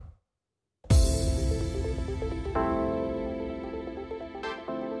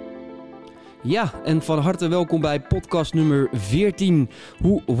Ja, en van harte welkom bij podcast nummer 14.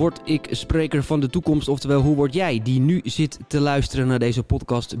 Hoe word ik spreker van de toekomst? Oftewel, hoe word jij die nu zit te luisteren naar deze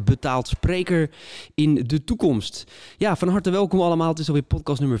podcast betaald spreker in de toekomst? Ja, van harte welkom allemaal. Het is alweer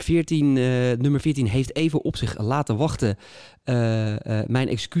podcast nummer 14. Nummer 14 heeft even op zich laten wachten. Mijn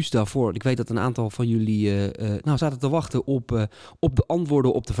excuus daarvoor. Ik weet dat een aantal van jullie zaten te wachten op de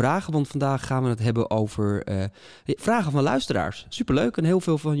antwoorden op de vragen. Want vandaag gaan we het hebben over vragen van luisteraars. Superleuk en heel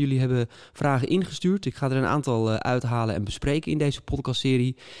veel van jullie hebben vragen ingestuurd. Ik ga er een aantal uithalen en bespreken in deze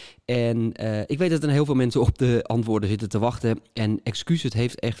podcastserie. En ik weet dat er heel veel mensen op de antwoorden zitten te wachten. En excuus, het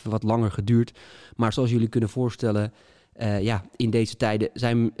heeft echt wat langer geduurd. Maar zoals jullie kunnen voorstellen, in deze tijden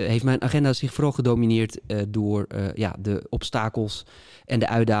heeft mijn agenda zich vooral gedomineerd door de obstakels en de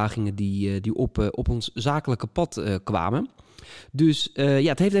uitdagingen die op ons zakelijke pad kwamen. Dus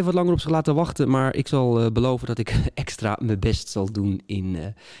het heeft even wat langer op zich laten wachten, maar ik zal beloven dat ik extra mijn best zal doen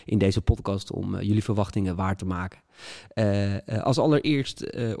in deze podcast om jullie verwachtingen waar te maken. Als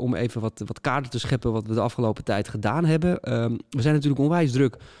allereerst om even wat kaarten te scheppen wat we de afgelopen tijd gedaan hebben. We zijn natuurlijk onwijs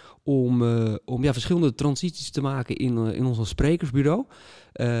druk om verschillende transities te maken in ons sprekersbureau.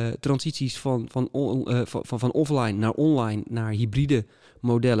 Transities van offline naar online, naar hybride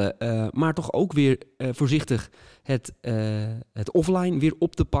modellen. Maar toch ook weer voorzichtig het offline weer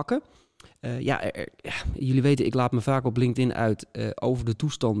op te pakken. Jullie weten, ik laat me vaak op LinkedIn uit over de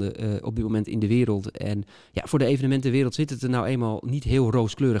toestanden op dit moment in de wereld. En ja, voor de evenementenwereld ziet het er nou eenmaal niet heel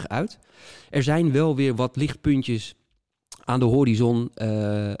rooskleurig uit. Er zijn wel weer wat lichtpuntjes aan de horizon,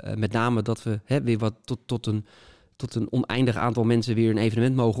 met name dat we weer wat tot een oneindig aantal mensen weer een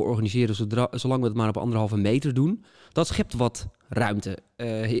evenement mogen organiseren, zolang we het maar op 1,5 meter doen. Dat schept wat ruimte.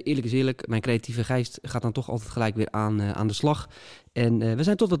 Eerlijk is eerlijk, mijn creatieve geest gaat dan toch altijd gelijk weer aan de slag. En we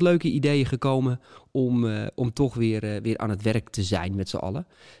zijn tot wat leuke ideeën gekomen om toch weer aan het werk te zijn met z'n allen.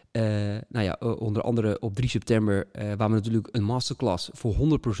 Onder andere op 3 september, waar we natuurlijk een masterclass voor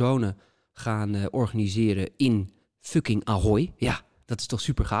 100 personen gaan organiseren in fucking Ahoy. Ja, dat is toch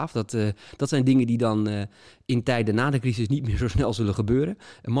super gaaf. Dat zijn dingen die dan in tijden na de crisis niet meer zo snel zullen gebeuren.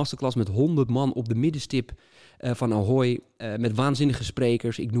 Een masterclass met 100 man op de middenstip van Ahoy. Met waanzinnige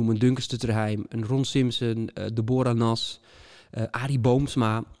sprekers. Ik noem een Duncan Stutterheim, een Ron Simpson, Deborah Nas, Arie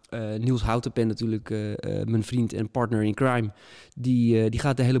Boomsma, Niels Houtenpen natuurlijk, mijn vriend en partner in crime. Die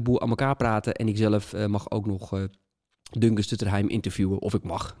gaat de hele boel aan elkaar praten. En ik zelf mag ook nog Duncan Stutterheim interviewen, of ik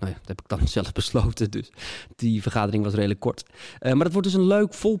mag. Nou ja, dat heb ik dan zelf besloten, dus die vergadering was redelijk kort. Maar het wordt dus een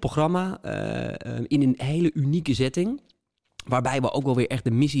leuk, vol programma in een hele unieke setting, waarbij we ook wel weer echt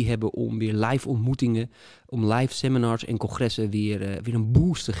de missie hebben om weer live ontmoetingen, om live seminars en congressen weer een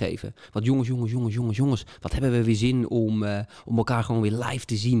boost te geven. Want jongens, wat hebben we weer zin om elkaar gewoon weer live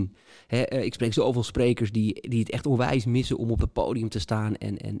te zien. Ik spreek zoveel sprekers die het echt onwijs missen om op het podium te staan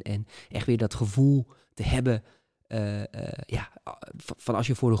en echt weer dat gevoel te hebben. Van als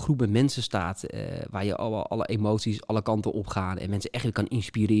je voor een groep met mensen staat, waar je alle emoties alle kanten op gaan en mensen echt kan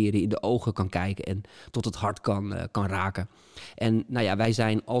inspireren, in de ogen kan kijken en tot het hart kan raken. En wij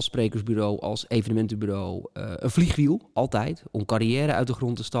zijn als sprekersbureau, als evenementenbureau een vliegwiel, altijd, om carrière uit de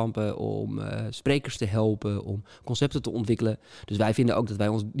grond te stampen, om sprekers te helpen, om concepten te ontwikkelen. Dus wij vinden ook dat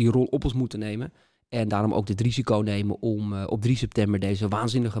wij die rol op ons moeten nemen. En daarom ook het risico nemen om op 3 september deze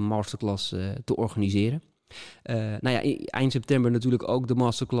waanzinnige masterclass te organiseren. Eind september natuurlijk ook de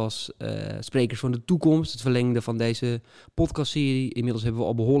masterclass Sprekers van de Toekomst. Het verlengde van deze podcastserie. Inmiddels hebben we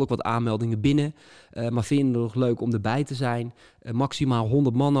al behoorlijk wat aanmeldingen binnen. Maar vinden het nog leuk om erbij te zijn. Maximaal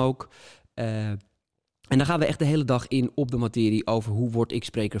 100 man ook. En dan gaan we echt de hele dag in op de materie over hoe word ik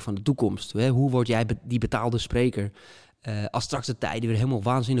spreker van de toekomst. Hoe word jij die betaalde spreker als straks de tijden weer helemaal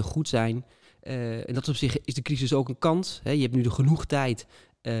waanzinnig goed zijn. En dat op zich is de crisis ook een kans. Je hebt nu genoeg tijd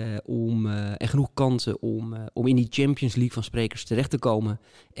en genoeg kansen om in die Champions League van sprekers terecht te komen.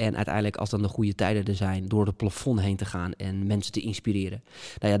 En uiteindelijk, als dan de goede tijden er zijn, door het plafond heen te gaan en mensen te inspireren.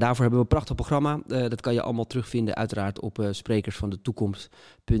 Daarvoor hebben we een prachtig programma. Dat kan je allemaal terugvinden uiteraard op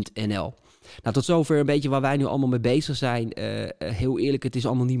sprekersvandetoekomst.nl. Tot zover een beetje waar wij nu allemaal mee bezig zijn. Heel eerlijk, het is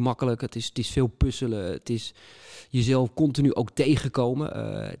allemaal niet makkelijk. Het is veel puzzelen. Het is jezelf continu ook tegenkomen.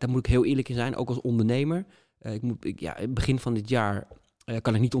 Daar moet ik heel eerlijk in zijn, ook als ondernemer. In het begin van dit jaar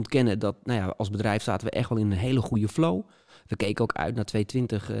kan ik niet ontkennen dat als bedrijf zaten we echt wel in een hele goede flow. We keken ook uit naar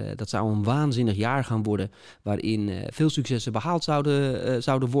 2020. Dat zou een waanzinnig jaar gaan worden, waarin veel successen behaald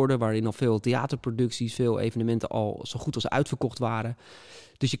zouden worden, waarin al veel theaterproducties, veel evenementen al zo goed als uitverkocht waren.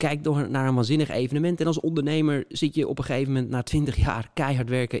 Dus je kijkt naar een waanzinnig evenement en als ondernemer zit je op een gegeven moment na 20 jaar keihard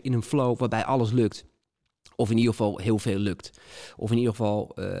werken in een flow waarbij alles lukt. Of in ieder geval heel veel lukt. Of in ieder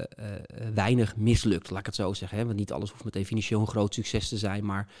geval weinig mislukt, laat ik het zo zeggen. Hè? Want niet alles hoeft meteen financieel een groot succes te zijn.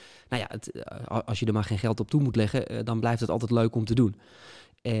 Maar nou ja, als je er maar geen geld op toe moet leggen, dan blijft het altijd leuk om te doen.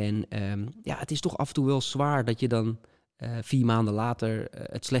 En het is toch af en toe wel zwaar dat je dan 4 maanden later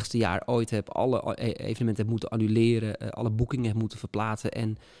het slechtste jaar ooit hebt. Alle evenementen hebt moeten annuleren. Alle boekingen hebt moeten verplaatsen.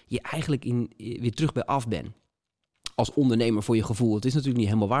 En je eigenlijk weer terug bij af bent. Als ondernemer voor je gevoel. Het is natuurlijk niet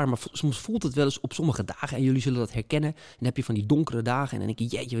helemaal waar, maar soms voelt het wel eens op sommige dagen. En jullie zullen dat herkennen. En dan heb je van die donkere dagen. En dan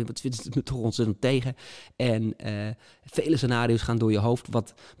denk je, jeetje, wat vindt het me toch ontzettend tegen. En vele scenario's gaan door je hoofd.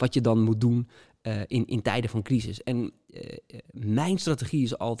 Wat je dan moet doen in tijden van crisis. En mijn strategie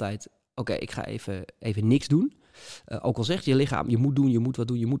is altijd, oké, ik ga even niks doen. Ook al zegt je lichaam, je moet doen, je moet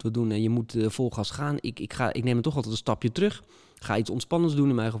wat doen en je moet vol gas gaan. Ik neem er toch altijd een stapje terug. Ga iets ontspannends doen,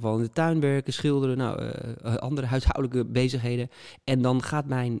 in mijn geval in de tuin werken, schilderen, andere huishoudelijke bezigheden. En dan gaat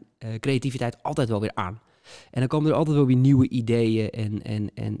mijn creativiteit altijd wel weer aan. En dan komen er altijd wel weer nieuwe ideeën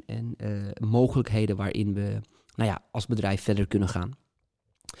en mogelijkheden waarin we als bedrijf verder kunnen gaan.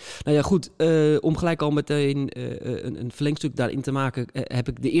 Nou ja, goed. Om gelijk al meteen een verlengstuk daarin te maken, heb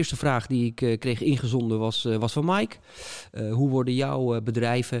ik de eerste vraag die ik kreeg ingezonden was van Mike. Hoe worden jouw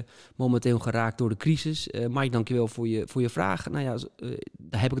bedrijven momenteel geraakt door de crisis? Mike, dankjewel voor je vraag. Nou ja,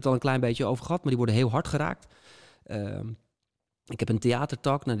 daar heb ik het al een klein beetje over gehad, maar die worden heel hard geraakt. Ik heb een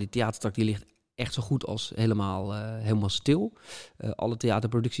theatertak. Nou, die theatertak die ligt echt zo goed als helemaal stil. Alle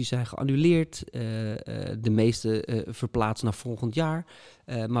theaterproducties zijn geannuleerd. De meeste verplaatst naar volgend jaar.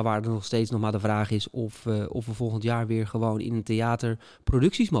 Maar waar er nog steeds nog maar de vraag is of we volgend jaar weer gewoon in een theater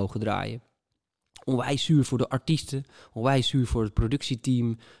producties mogen draaien. Onwijs zuur voor de artiesten, onwijs zuur voor het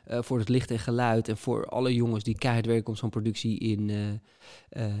productieteam, voor het licht en geluid en voor alle jongens die keihard werken om zo'n productie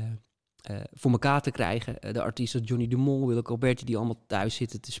voor elkaar te krijgen. De artiesten Johnny de Mol, Willeke Alberti, die allemaal thuis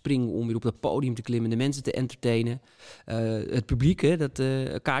zitten te springen om weer op dat podium te klimmen, de mensen te entertainen. Het publiek dat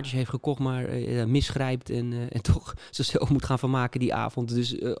kaartjes heeft gekocht, maar misgrijpt en toch zichzelf moet gaan vermaken die avond.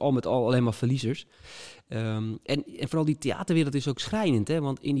 Dus al met al alleen maar verliezers. En vooral die theaterwereld is ook schrijnend, hè?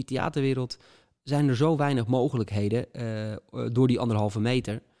 Want in die theaterwereld zijn er zo weinig mogelijkheden door die 1,5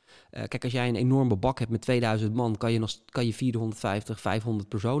 meter. Kijk, als jij een enorme bak hebt met 2000 man, kan je 450, 500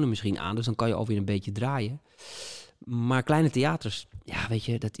 personen misschien aan. Dus dan kan je alweer een beetje draaien. Maar kleine theaters, ja, weet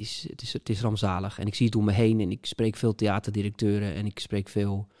je, het is rampzalig. En ik zie het om me heen en ik spreek veel theaterdirecteuren en ik spreek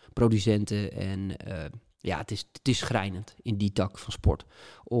veel producenten. En het is schrijnend in die tak van sport,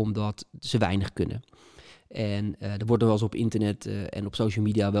 omdat ze weinig kunnen. En er wordt er wel eens op internet en op social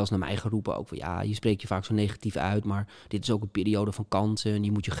media wel eens naar mij geroepen. Ook van ja, je spreekt je vaak zo negatief uit, maar dit is ook een periode van kansen en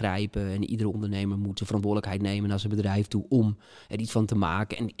die moet je grijpen. En iedere ondernemer moet zijn verantwoordelijkheid nemen naar zijn bedrijf toe om er iets van te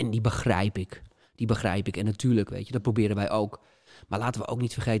maken. En die begrijp ik. En natuurlijk, weet je, dat proberen wij ook. Maar laten we ook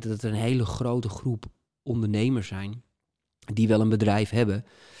niet vergeten dat er een hele grote groep ondernemers zijn die wel een bedrijf hebben.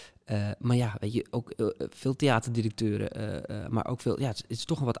 Maar ja, weet je, ook veel theaterdirecteuren, maar ook veel, ja, het is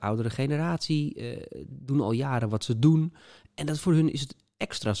toch een wat oudere generatie, doen al jaren wat ze doen. En dat voor hun is het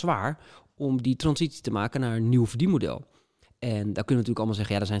extra zwaar om die transitie te maken naar een nieuw verdienmodel. En daar kunnen we natuurlijk allemaal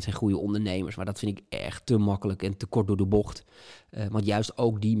zeggen, ja, dat zijn geen goede ondernemers, maar dat vind ik echt te makkelijk en te kort door de bocht. Want juist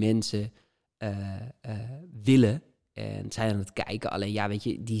ook die mensen willen en zijn aan het kijken. Alleen ja, weet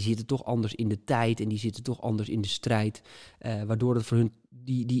je, die zitten toch anders in de tijd en die zitten toch anders in de strijd. Waardoor het voor hun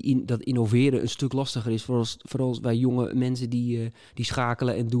dat innoveren een stuk lastiger is. Vooral wij jonge mensen die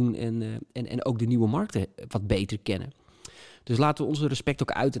schakelen en doen en ook de nieuwe markten wat beter kennen. Dus laten we onze respect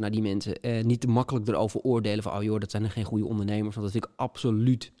ook uiten naar die mensen. Niet te makkelijk erover oordelen van, oh joh, dat zijn er geen goede ondernemers. Want dat vind ik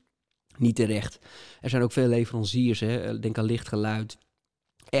absoluut niet terecht. Er zijn ook veel leveranciers, hè. Denk aan licht, geluid.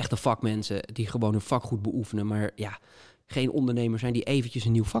 Echte vakmensen die gewoon hun vak goed beoefenen. Maar ja, geen ondernemers zijn die eventjes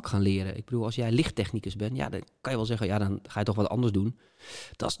een nieuw vak gaan leren. Ik bedoel, als jij lichttechnicus bent, ja, dan kan je wel zeggen, ja, dan ga je toch wat anders doen.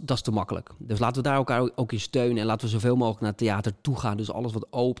 Dat is te makkelijk. Dus laten we daar elkaar ook in steunen en laten we zoveel mogelijk naar het theater toe gaan. Dus alles wat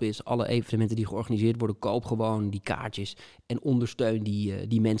open is, alle evenementen die georganiseerd worden, koop gewoon die kaartjes en ondersteun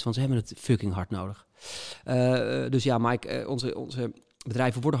die mensen, want ze hebben het fucking hard nodig. Dus ja, Mike, onze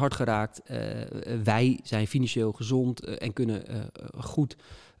bedrijven worden hard geraakt. Wij zijn financieel gezond en kunnen goed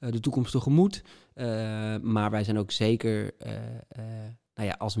de toekomst tegemoet. Maar wij zijn ook zeker,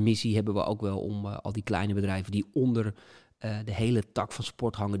 als missie hebben we ook wel om al die kleine bedrijven die onder de hele tak van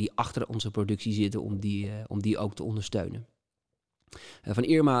sport hangen, die achter onze productie zitten, om die ook te ondersteunen. Van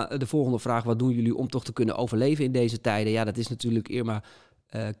Irma, de volgende vraag: wat doen jullie om toch te kunnen overleven in deze tijden? Ja, dat is natuurlijk, Irma,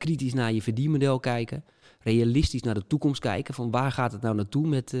 kritisch naar je verdienmodel kijken. Realistisch naar de toekomst kijken. Van waar gaat het nou naartoe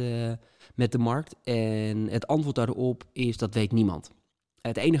met de markt? En het antwoord daarop is, dat weet niemand.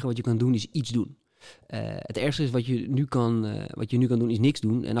 Het enige wat je kan doen is iets doen. Het ergste is wat je nu kan doen, is niks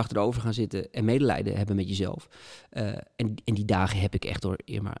doen en achterover gaan zitten en medelijden hebben met jezelf. En die dagen heb ik echt hoor,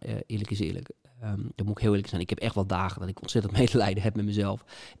 eerlijk is eerlijk. Dat moet ik heel eerlijk zijn. Ik heb echt wel dagen dat ik ontzettend medelijden heb met mezelf.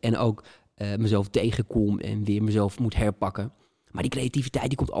 En ook mezelf tegenkom en weer mezelf moet herpakken. Maar die creativiteit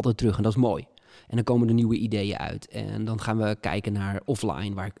die komt altijd terug en dat is mooi. En dan komen er nieuwe ideeën uit. En dan gaan we kijken naar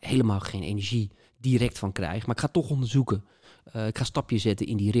offline, waar ik helemaal geen energie direct van krijg. Maar ik ga het toch onderzoeken. Ik ga stapjes zetten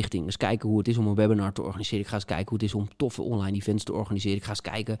in die richting. Dus kijken hoe het is om een webinar te organiseren. Ik ga eens kijken hoe het is om toffe online events te organiseren. Ik ga eens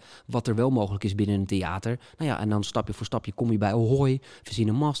kijken wat er wel mogelijk is binnen een theater. Nou ja, en dan stapje voor stapje kom je bij Ahoy. Verzin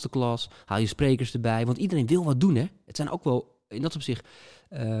een masterclass. Haal je sprekers erbij. Want iedereen wil wat doen, hè. Het zijn ook wel in dat opzicht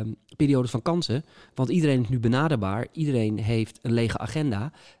periodes van kansen. Want iedereen is nu benaderbaar. Iedereen heeft een lege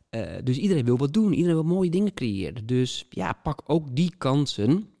agenda. Dus iedereen wil wat doen. Iedereen wil mooie dingen creëren. Dus ja, pak ook die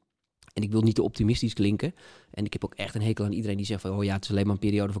kansen. En ik wil niet te optimistisch klinken. En ik heb ook echt een hekel aan iedereen die zegt van... oh ja, het is alleen maar een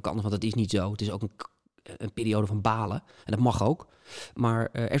periode van kansen. Want dat is niet zo. Het is ook een periode van balen. En dat mag ook.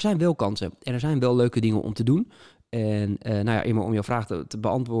 Maar er zijn wel kansen. En er zijn wel leuke dingen om te doen. En om jouw vraag te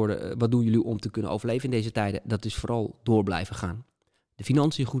beantwoorden... wat doen jullie om te kunnen overleven in deze tijden? Dat is vooral door blijven gaan. De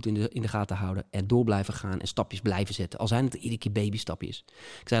financiën goed in de gaten houden. En door blijven gaan en stapjes blijven zetten. Al zijn het iedere keer babystapjes.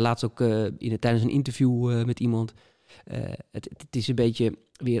 Ik zei laatst ook tijdens een interview met iemand... Het is een beetje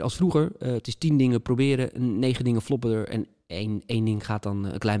weer als vroeger. Het is 10 dingen proberen, 9 dingen floppen er en één ding gaat dan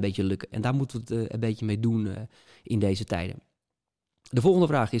een klein beetje lukken. En daar moeten we het een beetje mee doen in deze tijden. De volgende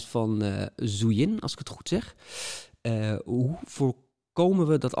vraag is van Zoeyin, als ik het goed zeg. Hoe voorkomen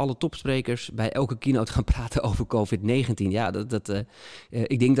we dat alle topsprekers bij elke keynote gaan praten over COVID-19? Ja,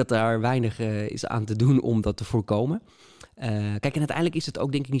 ik denk dat daar weinig is aan te doen om dat te voorkomen. Kijk, en uiteindelijk is het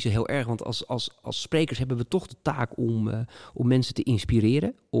ook denk ik niet zo heel erg. Want als sprekers hebben we toch de taak om mensen te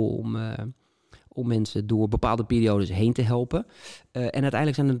inspireren. Om mensen door bepaalde periodes heen te helpen. En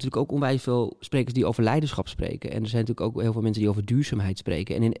uiteindelijk zijn er natuurlijk ook onwijs veel sprekers die over leiderschap spreken. En er zijn natuurlijk ook heel veel mensen die over duurzaamheid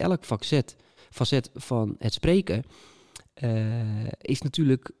spreken. En in elk facet van het spreken is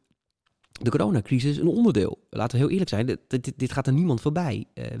natuurlijk de coronacrisis een onderdeel. Laten we heel eerlijk zijn, dit gaat er niemand voorbij.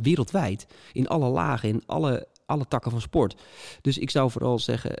 Wereldwijd, in alle lagen, in alle takken van sport. Dus ik zou vooral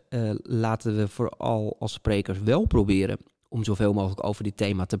zeggen, laten we vooral als sprekers wel proberen om zoveel mogelijk over dit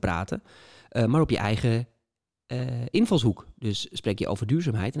thema te praten. Maar op je eigen invalshoek. Dus spreek je over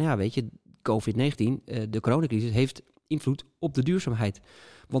duurzaamheid. Nou ja, weet je, COVID-19, de coronacrisis, heeft invloed op de duurzaamheid.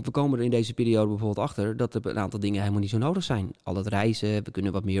 Want we komen er in deze periode bijvoorbeeld achter dat er een aantal dingen helemaal niet zo nodig zijn. Al het reizen, we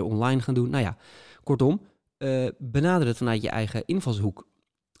kunnen wat meer online gaan doen. Nou ja, kortom, benader het vanuit je eigen invalshoek.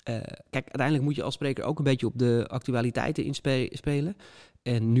 Kijk, uiteindelijk moet je als spreker ook een beetje op de actualiteiten inspelen.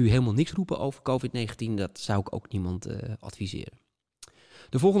 En nu helemaal niks roepen over COVID-19, dat zou ik ook niemand adviseren.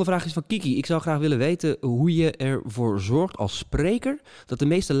 De volgende vraag is van Kiki. Ik zou graag willen weten hoe je ervoor zorgt als spreker dat de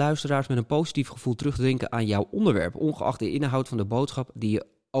meeste luisteraars met een positief gevoel terugdenken aan jouw onderwerp, ongeacht de inhoud van de boodschap die je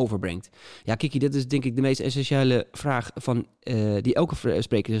overbrengt. Ja, Kiki, dit is denk ik de meest essentiële vraag die elke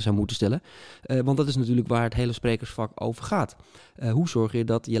spreker zou moeten stellen. Want dat is natuurlijk waar het hele sprekersvak over gaat. Hoe zorg je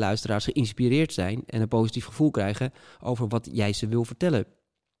dat je luisteraars geïnspireerd zijn en een positief gevoel krijgen over wat jij ze wil vertellen?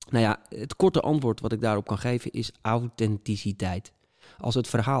 Nou ja, het korte antwoord wat ik daarop kan geven is authenticiteit. Als het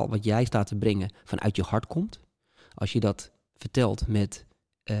verhaal wat jij staat te brengen vanuit je hart komt, als je dat vertelt met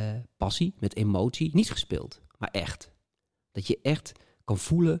passie, met emotie, niet gespeeld, maar echt. Dat je echt kan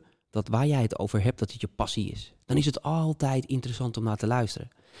voelen dat waar jij het over hebt, dat het je passie is. Dan is het altijd interessant om naar te luisteren.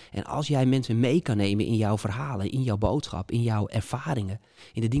 En als jij mensen mee kan nemen in jouw verhalen, in jouw boodschap, in jouw ervaringen,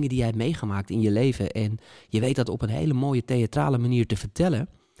 in de dingen die jij hebt meegemaakt in je leven en je weet dat op een hele mooie theatrale manier te vertellen,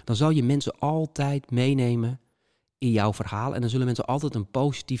 dan zal je mensen altijd meenemen in jouw verhaal en dan zullen mensen altijd een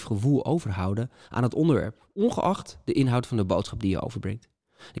positief gevoel overhouden aan het onderwerp, ongeacht de inhoud van de boodschap die je overbrengt.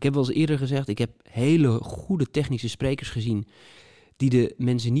 Ik heb wel eens eerder gezegd, ik heb hele goede technische sprekers gezien die de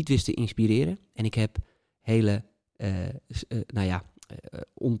mensen niet wisten inspireren. En ik heb hele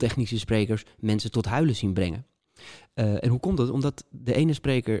ontechnische sprekers mensen tot huilen zien brengen. En hoe komt dat? Omdat de ene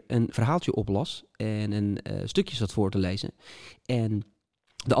spreker een verhaaltje oplas en een stukje zat voor te lezen. En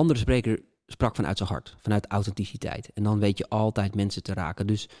de andere spreker sprak vanuit zijn hart, vanuit authenticiteit. En dan weet je altijd mensen te raken.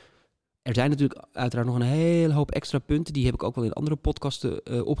 Dus er zijn natuurlijk uiteraard nog een hele hoop extra punten. Die heb ik ook wel in andere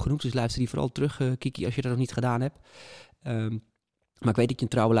podcasten opgenoemd. Dus luister die vooral terug, Kiki, als je dat nog niet gedaan hebt. Maar ik weet dat je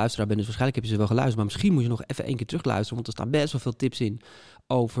een trouwe luisteraar bent, dus waarschijnlijk heb je ze wel geluisterd. Maar misschien moet je nog even 1 keer terugluisteren, want er staan best wel veel tips in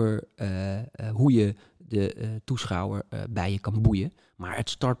over hoe je de toeschouwer bij je kan boeien. Maar het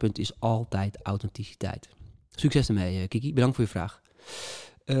startpunt is altijd authenticiteit. Succes ermee, Kiki. Bedankt voor je vraag.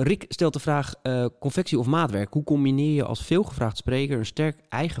 Rick stelt de vraag, confectie of maatwerk. Hoe combineer je als veelgevraagd spreker een sterk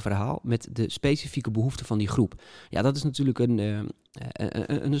eigen verhaal met de specifieke behoeften van die groep? Ja, dat is natuurlijk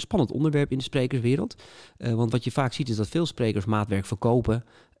een spannend onderwerp in de sprekerswereld. Want wat je vaak ziet is dat veel sprekers maatwerk verkopen,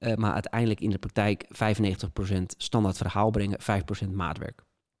 maar uiteindelijk in de praktijk 95% standaard verhaal brengen, 5% maatwerk.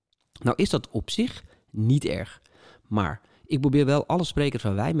 Nou is dat op zich niet erg, maar ik probeer wel alle sprekers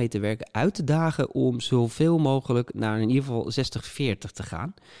waar wij mee te werken uit te dagen om zoveel mogelijk naar in ieder geval 60-40 te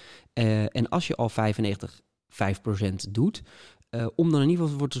gaan. En als je al 95% doet, om dan in ieder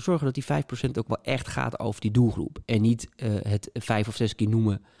geval voor te zorgen dat die 5% ook wel echt gaat over die doelgroep. En niet het 5 of 6 keer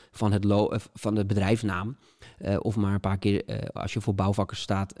noemen van de bedrijfsnaam. Of maar een paar keer, als je voor bouwvakkers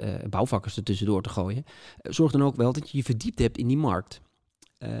staat, bouwvakkers er tussendoor te gooien. Zorg dan ook wel dat je je verdiept hebt in die markt.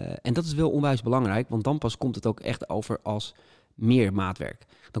 En dat is wel onwijs belangrijk, want dan pas komt het ook echt over als meer maatwerk.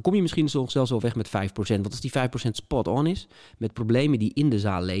 Dan kom je misschien zelfs wel weg met 5%. Want als die 5% spot on is, met problemen die in de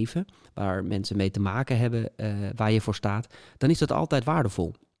zaal leven, waar mensen mee te maken hebben, waar je voor staat, dan is dat altijd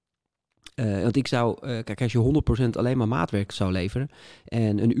waardevol. Want ik zou, kijk, als je 100% alleen maar maatwerk zou leveren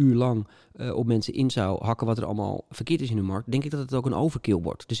en een uur lang op mensen in zou hakken wat er allemaal verkeerd is in de markt, denk ik dat het ook een overkill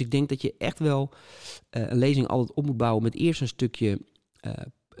wordt. Dus ik denk dat je echt wel een lezing altijd op moet bouwen met eerst een stukje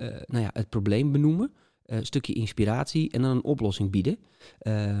het probleem benoemen, een stukje inspiratie en dan een oplossing bieden.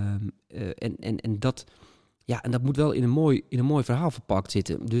 En dat moet wel in een mooi verhaal verpakt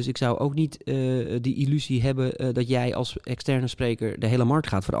zitten. Dus ik zou ook niet die illusie hebben dat jij als externe spreker de hele markt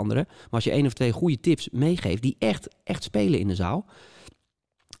gaat veranderen. Maar als je 1 of 2 goede tips meegeeft die echt spelen in de zaal.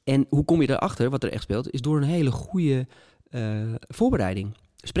 En hoe kom je erachter wat er echt speelt, is door een hele goede voorbereiding.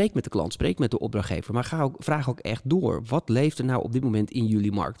 Spreek met de klant, spreek met de opdrachtgever, maar vraag ook echt door. Wat leeft er nou op dit moment in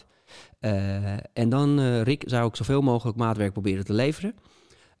jullie markt? En dan, Rick, zou ik zoveel mogelijk maatwerk proberen te leveren.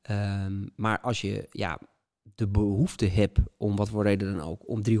 Maar als je de behoefte hebt, om wat voor reden dan ook,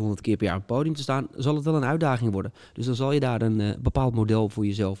 om 300 keer per jaar op het podium te staan, zal het wel een uitdaging worden. Dus dan zal je daar een bepaald model voor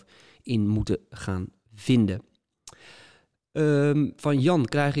jezelf in moeten gaan vinden. Van Jan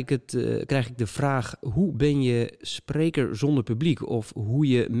krijg ik de vraag, hoe ben je spreker zonder publiek? Of hoe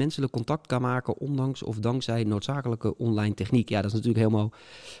je menselijk contact kan maken ondanks of dankzij noodzakelijke online techniek? Ja, dat is natuurlijk helemaal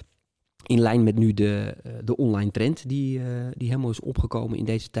in lijn met nu de online trend die helemaal is opgekomen in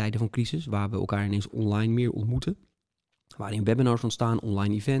deze tijden van crisis, waar we elkaar ineens online meer ontmoeten. Waarin webinars ontstaan,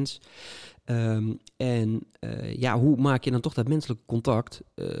 online events. Hoe maak je dan toch dat menselijke contact,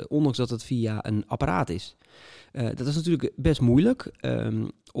 ondanks dat het via een apparaat is? Dat is natuurlijk best moeilijk.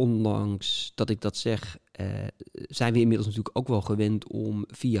 Ondanks dat ik dat zeg, zijn we inmiddels natuurlijk ook wel gewend om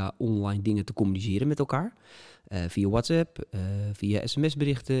via online dingen te communiceren met elkaar. Via WhatsApp, via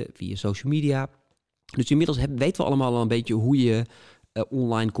sms-berichten, via social media. Dus inmiddels weten we allemaal al een beetje hoe je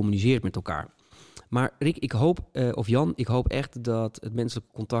online communiceert met elkaar. Maar Rick, ik hoop echt dat het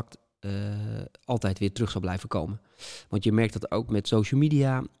menselijke contact altijd weer terug zal blijven komen. Want je merkt dat ook met social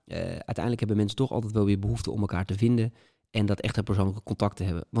media. Uiteindelijk hebben mensen toch altijd wel weer behoefte om elkaar te vinden en dat echte persoonlijke contact te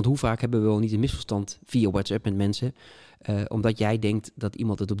hebben. Want hoe vaak hebben we wel niet een misverstand via WhatsApp met mensen, omdat jij denkt dat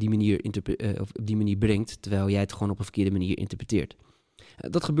iemand het op die manier brengt, terwijl jij het gewoon op een verkeerde manier interpreteert.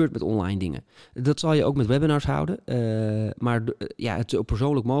 Dat gebeurt met online dingen. Dat zal je ook met webinars houden. Maar het zo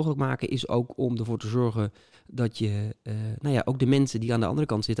persoonlijk mogelijk maken is ook om ervoor te zorgen dat je ook de mensen die aan de andere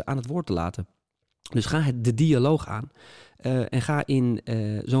kant zitten aan het woord te laten. Dus ga de dialoog aan. En ga in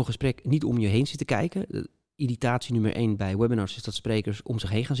zo'n gesprek niet om je heen zitten kijken. Irritatie nummer 1 bij webinars is dat sprekers om zich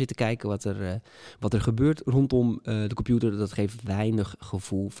heen gaan zitten kijken wat er gebeurt rondom de computer. Dat geeft weinig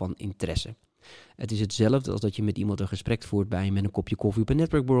gevoel van interesse. Het is hetzelfde als dat je met iemand een gesprek voert met een kopje koffie op een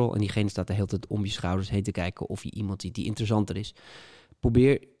netwerkborrel en diegene staat de hele tijd om je schouders heen te kijken of je iemand ziet die interessanter is.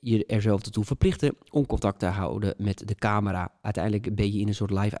 Probeer je er zelf toe verplichten om contact te houden met de camera. Uiteindelijk ben je in een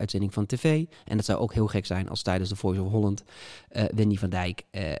soort live-uitzending van tv. En dat zou ook heel gek zijn als tijdens de Voice of Holland Wendy van Dijk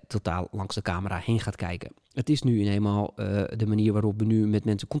totaal langs de camera heen gaat kijken. Het is nu eenmaal de manier waarop we nu met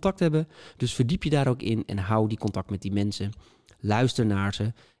mensen contact hebben. Dus verdiep je daar ook in en hou die contact met die mensen. Luister naar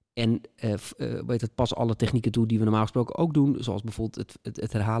ze. En pas alle technieken toe die we normaal gesproken ook doen. Zoals bijvoorbeeld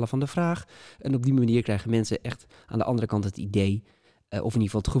het herhalen van de vraag. En op die manier krijgen mensen echt aan de andere kant het idee, of in ieder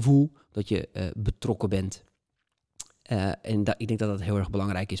geval het gevoel, dat je betrokken bent. Ik denk dat dat heel erg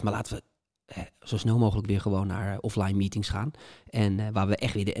belangrijk is. Maar laten we zo snel mogelijk weer gewoon naar offline meetings gaan. En waar we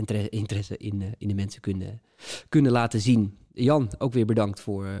echt weer de interesse in de mensen kunnen laten zien. Jan, ook weer bedankt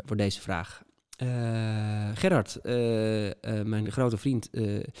voor deze vraag. Gerard, mijn grote vriend,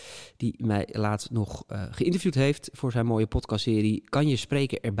 die mij laatst nog geïnterviewd heeft voor zijn mooie podcastserie. Kan je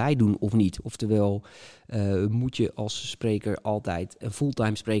spreker erbij doen of niet? Oftewel, moet je als spreker altijd een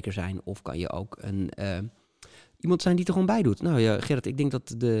fulltime spreker zijn? Of kan je ook iemand zijn die er gewoon bij doet. Nou ja, Gerrit, ik denk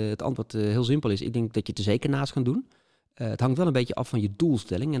dat het antwoord heel simpel is. Ik denk dat je het er zeker naast kan doen. Het hangt wel een beetje af van je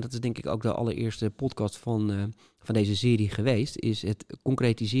doelstelling. En dat is denk ik ook de allereerste podcast van deze serie geweest. Is het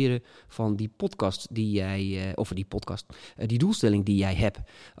concretiseren van die podcast die jij... die doelstelling die jij hebt.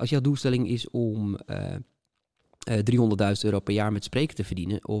 Als jouw doelstelling is om... €300.000 per jaar met spreken te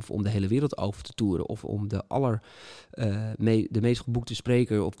verdienen, of om de hele wereld over te toeren, of om de meest geboekte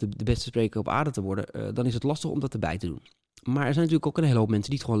spreker of de beste spreker op aarde te worden, dan is het lastig om dat erbij te doen. Maar er zijn natuurlijk ook een hele hoop mensen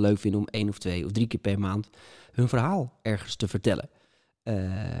die het gewoon leuk vinden om 1 of 2 of 3 keer per maand hun verhaal ergens te vertellen.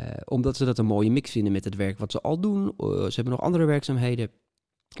 Omdat ze dat een mooie mix vinden met het werk wat ze al doen. Ze hebben nog andere werkzaamheden.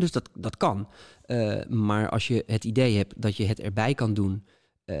 Dus dat kan. Maar als je het idee hebt dat je het erbij kan doen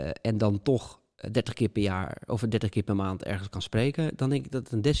en dan toch 30 keer per jaar of 30 keer per maand ergens kan spreken, dan denk ik dat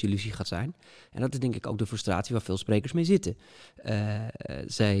het een desillusie gaat zijn. En dat is denk ik ook de frustratie waar veel sprekers mee zitten.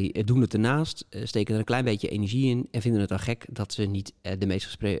 Zij doen het ernaast, steken er een klein beetje energie in en vinden het dan gek dat ze niet de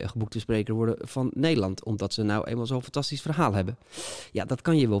meest geboekte spreker worden van Nederland, omdat ze nou eenmaal zo'n fantastisch verhaal hebben. Ja, dat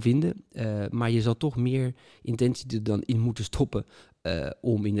kan je wel vinden, maar je zal toch meer intentie er dan in moeten stoppen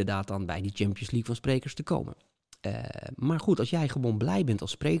om inderdaad dan bij die Champions League van sprekers te komen. Maar goed, als jij gewoon blij bent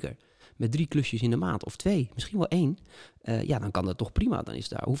als spreker met 3 klusjes in de maand of 2, misschien wel 1, dan kan dat toch prima. Dan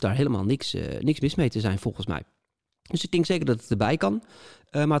hoeft daar helemaal niks mis mee te zijn volgens mij. Dus ik denk zeker dat het erbij kan.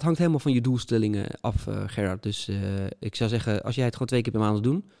 Maar het hangt helemaal van je doelstellingen af, Gerard. Dus ik zou zeggen, als jij het gewoon 2 keer per maand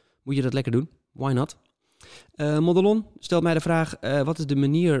doet, moet je dat lekker doen. Why not? Modelon stelt mij de vraag, wat is de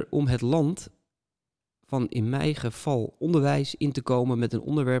manier om het land van in mijn geval onderwijs in te komen met een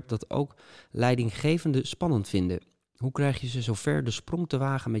onderwerp dat ook leidinggevenden spannend vinden? Hoe krijg je ze zover de sprong te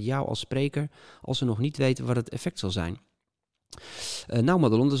wagen met jou als spreker als ze nog niet weten wat het effect zal zijn? Nou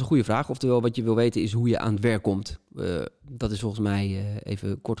Madelon, dat is een goede vraag. Oftewel, wat je wil weten is hoe je aan het werk komt. Dat is volgens mij,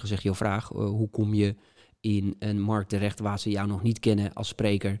 even kort gezegd, jouw vraag. Hoe kom je in een markt terecht waar ze jou nog niet kennen als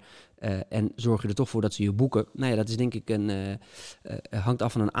spreker? En zorg je er toch voor dat ze je boeken? Nou ja, dat is denk ik hangt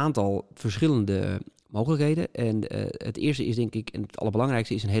af van een aantal verschillende mogelijkheden. En het eerste is denk ik, en het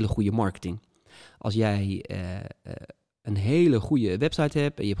allerbelangrijkste is een hele goede marketing. Als jij een hele goede website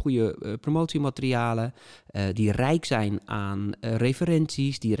hebt en je hebt goede promotiematerialen die rijk zijn aan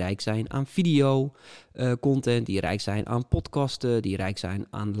referenties, die rijk zijn aan video content, die rijk zijn aan podcasten, die rijk zijn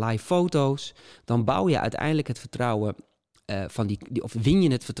aan live foto's, dan bouw je uiteindelijk het vertrouwen of win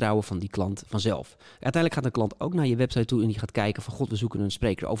je het vertrouwen van die klant vanzelf. Uiteindelijk gaat een klant ook naar je website toe en die gaat kijken van, god, we zoeken een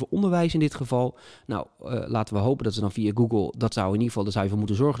spreker over onderwijs in dit geval. Nou, laten we hopen dat ze dan via Google, dat zou in ieder geval, daar zou je voor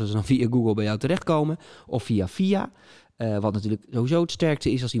moeten zorgen dat ze dan via Google bij jou terechtkomen. Of via. Wat natuurlijk sowieso het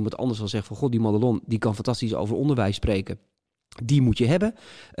sterkste is als iemand anders al zegt van, god, die Madelon, die kan fantastisch over onderwijs spreken. Die moet je hebben.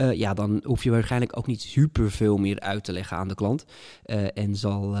 Dan hoef je waarschijnlijk ook niet super veel meer uit te leggen aan de klant. En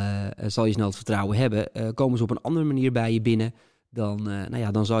zal je snel het vertrouwen hebben. Komen ze op een andere manier bij je binnen,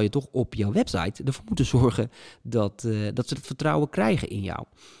 dan zal je toch op jouw website ervoor moeten zorgen dat ze het vertrouwen krijgen in jou.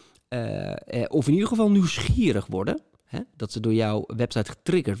 Of in ieder geval nieuwsgierig worden. Hè? Dat ze door jouw website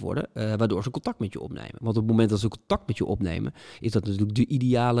getriggerd worden, waardoor ze contact met je opnemen. Want op het moment dat ze contact met je opnemen, is dat natuurlijk de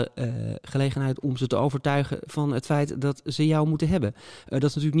ideale gelegenheid om ze te overtuigen van het feit dat ze jou moeten hebben. Dat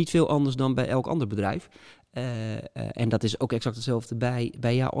is natuurlijk niet veel anders dan bij elk ander bedrijf. En dat is ook exact hetzelfde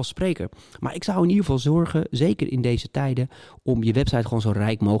bij jou als spreker. Maar ik zou in ieder geval zorgen, zeker in deze tijden, om je website gewoon zo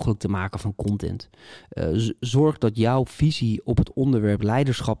rijk mogelijk te maken van content. Zorg dat jouw visie op het onderwerp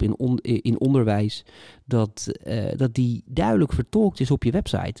leiderschap in onderwijs, dat die duidelijk vertolkt is op je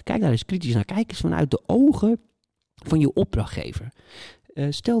website. Kijk daar eens kritisch naar. Kijk eens vanuit de ogen van je opdrachtgever.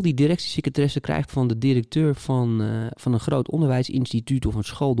 Stel die directiesecretaresse krijgt van de directeur van een groot onderwijsinstituut of een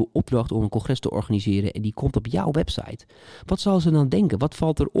school de opdracht om een congres te organiseren en die komt op jouw website. Wat zal ze dan denken? Wat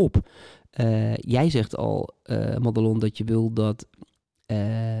valt erop? Jij zegt al, Madelon, dat je wil dat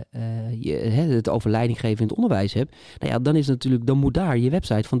je het over leiding geven in het onderwijs hebt. Nou ja, dan moet daar je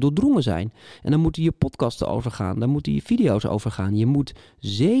website van doordrongen zijn. En dan moeten je podcasten overgaan. Dan moeten je video's overgaan. Je moet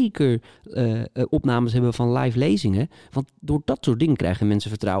zeker opnames hebben van live lezingen. Want door dat soort dingen krijgen mensen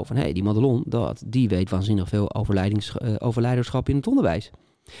vertrouwen van, die Madelon, die weet waanzinnig veel over leiderschap in het onderwijs.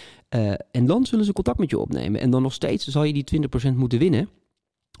 En dan zullen ze contact met je opnemen. En dan nog steeds zal je die 20% moeten winnen.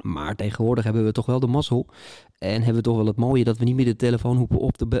 Maar tegenwoordig hebben we toch wel de mazzel en hebben we toch wel het mooie dat we niet meer de telefoon hoeven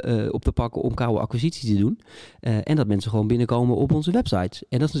op te pakken om koude acquisitie te doen. En dat mensen gewoon binnenkomen op onze website.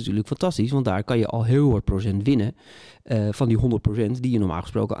 En dat is natuurlijk fantastisch, want daar kan je al heel wat procent winnen van die 100% die je normaal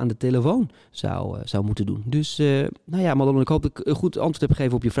gesproken aan de telefoon zou moeten doen. Dus Madelon, ik hoop dat ik een goed antwoord heb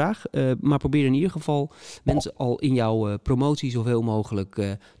gegeven op je vraag. Maar probeer in ieder geval mensen al in jouw promotie zoveel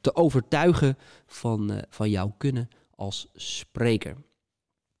mogelijk te overtuigen van jouw kunnen als spreker.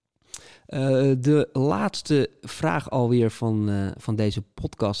 De laatste vraag alweer van deze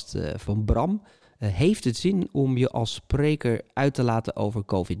podcast van Bram. Heeft het zin om je als spreker uit te laten over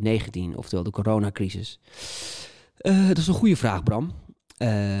COVID-19, oftewel de coronacrisis? Dat is een goede vraag, Bram.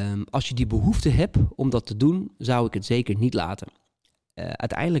 Als je die behoefte hebt om dat te doen, zou ik het zeker niet laten.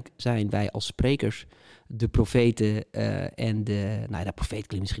 Uiteindelijk zijn wij als sprekers de profeten en de... Nou, de profeet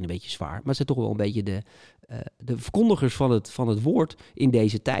klinkt misschien een beetje zwaar, maar het zijn toch wel een beetje de verkondigers van het woord in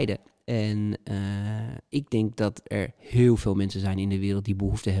deze tijden. En ik denk dat er heel veel mensen zijn in de wereld die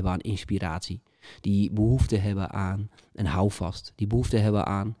behoefte hebben aan inspiratie. Die behoefte hebben aan een houvast. Die behoefte hebben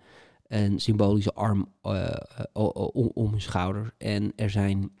aan een symbolische arm om hun schouder. En er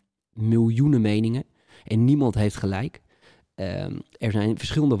zijn miljoenen meningen en niemand heeft gelijk. Er zijn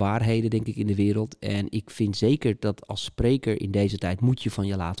verschillende waarheden, denk ik, in de wereld. En ik vind zeker dat als spreker in deze tijd moet je van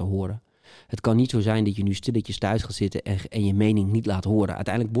je laten horen. Het kan niet zo zijn dat je nu stilletjes thuis gaat zitten en je mening niet laat horen.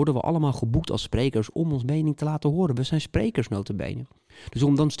 Uiteindelijk worden we allemaal geboekt als sprekers om ons mening te laten horen. We zijn sprekers nota bene. Dus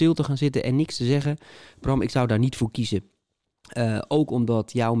om dan stil te gaan zitten en niks te zeggen, Bram, ik zou daar niet voor kiezen. Ook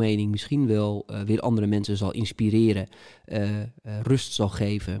omdat jouw mening misschien wel weer andere mensen zal inspireren, rust zal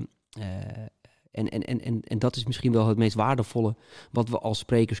geven. En dat is misschien wel het meest waardevolle wat we als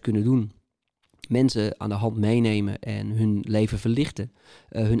sprekers kunnen doen. Mensen aan de hand meenemen en hun leven verlichten.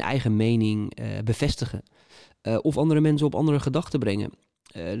 Hun eigen mening bevestigen. Of andere mensen op andere gedachten brengen.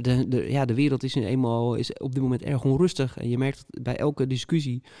 De wereld is op dit moment erg onrustig. En je merkt bij elke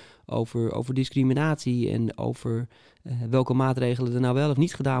discussie over discriminatie en over welke maatregelen er nou wel of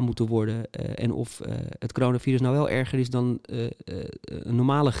niet gedaan moeten worden. En of het coronavirus nou wel erger is dan een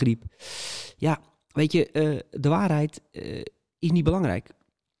normale griep. Ja, weet je, de waarheid is niet belangrijk.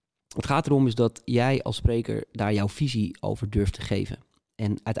 Het gaat erom is dat jij als spreker daar jouw visie over durft te geven.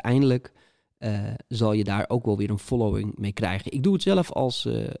 En uiteindelijk zal je daar ook wel weer een following mee krijgen. Ik doe het zelf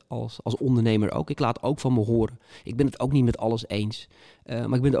als ondernemer ook. Ik laat ook van me horen. Ik ben het ook niet met alles eens.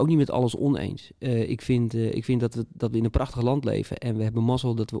 Maar ik ben het ook niet met alles oneens. Ik vind dat we in een prachtig land leven. En we hebben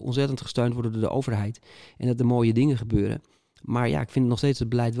mazzel dat we ontzettend gesteund worden door de overheid. En dat er mooie dingen gebeuren. Maar ja, ik vind nog steeds het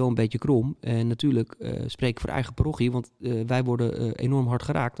beleid wel een beetje krom. En natuurlijk spreek ik voor eigen parochie, want wij worden enorm hard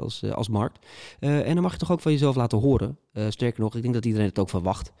geraakt als markt. En dan mag je toch ook van jezelf laten horen. Sterker nog, ik denk dat iedereen het ook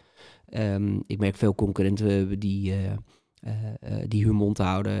verwacht. Ik merk veel concurrenten die hun mond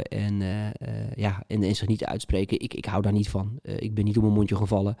houden en zich niet uitspreken. Ik hou daar niet van. Ik ben niet op mijn mondje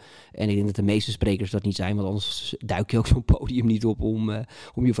gevallen. En ik denk dat de meeste sprekers dat niet zijn, want anders duik je ook zo'n podium niet op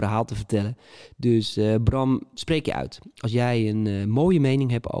om je verhaal te vertellen. Dus Bram, spreek je uit. Als jij een mooie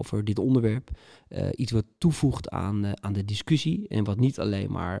mening hebt over dit onderwerp, iets wat toevoegt aan de discussie en wat niet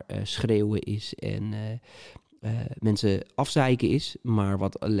alleen maar schreeuwen is en mensen afzeiken is, maar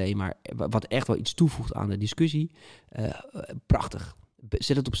wat echt wel iets toevoegt aan de discussie. Prachtig.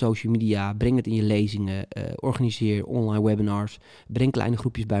 Zet het op social media, breng het in je lezingen, organiseer online webinars, breng kleine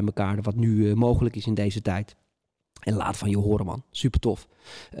groepjes bij elkaar, wat nu mogelijk is in deze tijd. En laat van je horen, man. Super tof.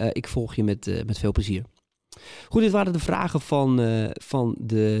 Ik volg je met veel plezier. Goed, dit waren de vragen van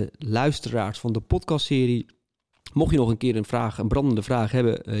de luisteraars van de podcastserie. Mocht je nog een keer een brandende vraag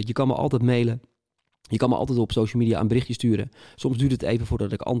hebben, je kan me altijd mailen. Je kan me altijd op social media een berichtje sturen. Soms duurt het even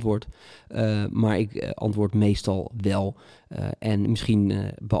voordat ik antwoord. Maar ik antwoord meestal wel. En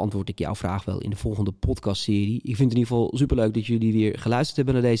misschien beantwoord ik jouw vraag wel in de volgende podcastserie. Ik vind het in ieder geval superleuk dat jullie weer geluisterd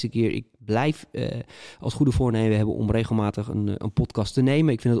hebben naar deze keer. Ik blijf als goede voornemen hebben om regelmatig een podcast te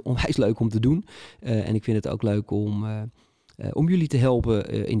nemen. Ik vind het onwijs leuk om te doen. En ik vind het ook leuk om jullie te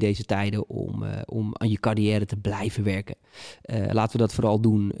helpen in deze tijden om aan je carrière te blijven werken. Laten we dat vooral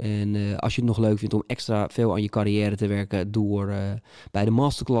doen. En als je het nog leuk vindt om extra veel aan je carrière te werken door bij de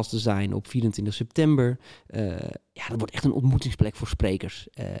masterclass te zijn op 24 september. Dat wordt echt een ontmoetingsplek voor sprekers.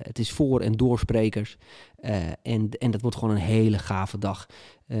 Het is voor en door sprekers. En dat wordt gewoon een hele gave dag.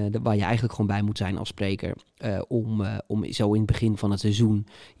 Waar je eigenlijk gewoon bij moet zijn als spreker. Om zo in het begin van het seizoen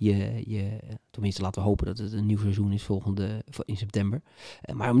tenminste laten we hopen dat het een nieuw seizoen is in september.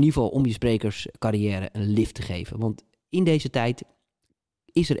 Maar in ieder geval om je sprekerscarrière een lift te geven. Want in deze tijd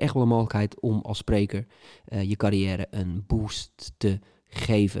is er echt wel een mogelijkheid om als spreker je carrière een boost te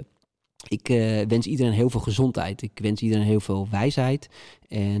geven. Ik wens iedereen heel veel gezondheid. Ik wens iedereen heel veel wijsheid.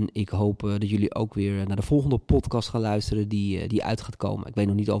 En ik hoop dat jullie ook weer naar de volgende podcast gaan luisteren die uit gaat komen. Ik weet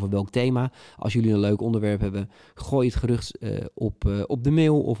nog niet over welk thema. Als jullie een leuk onderwerp hebben, gooi het gerust op de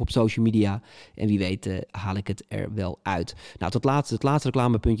mail of op social media. En wie weet haal ik het er wel uit. Nou, het laatste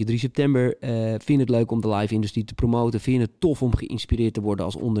reclamepuntje, 3 september. Vind je het leuk om de live industrie te promoten? Vind je het tof om geïnspireerd te worden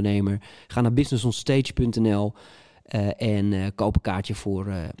als ondernemer? Ga naar businessonstage.nl. En koop een kaartje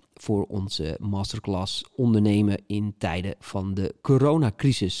voor voor onze masterclass ondernemen in tijden van de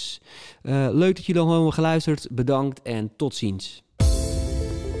coronacrisis. Leuk dat jullie allemaal hebben geluisterd. Bedankt en tot ziens.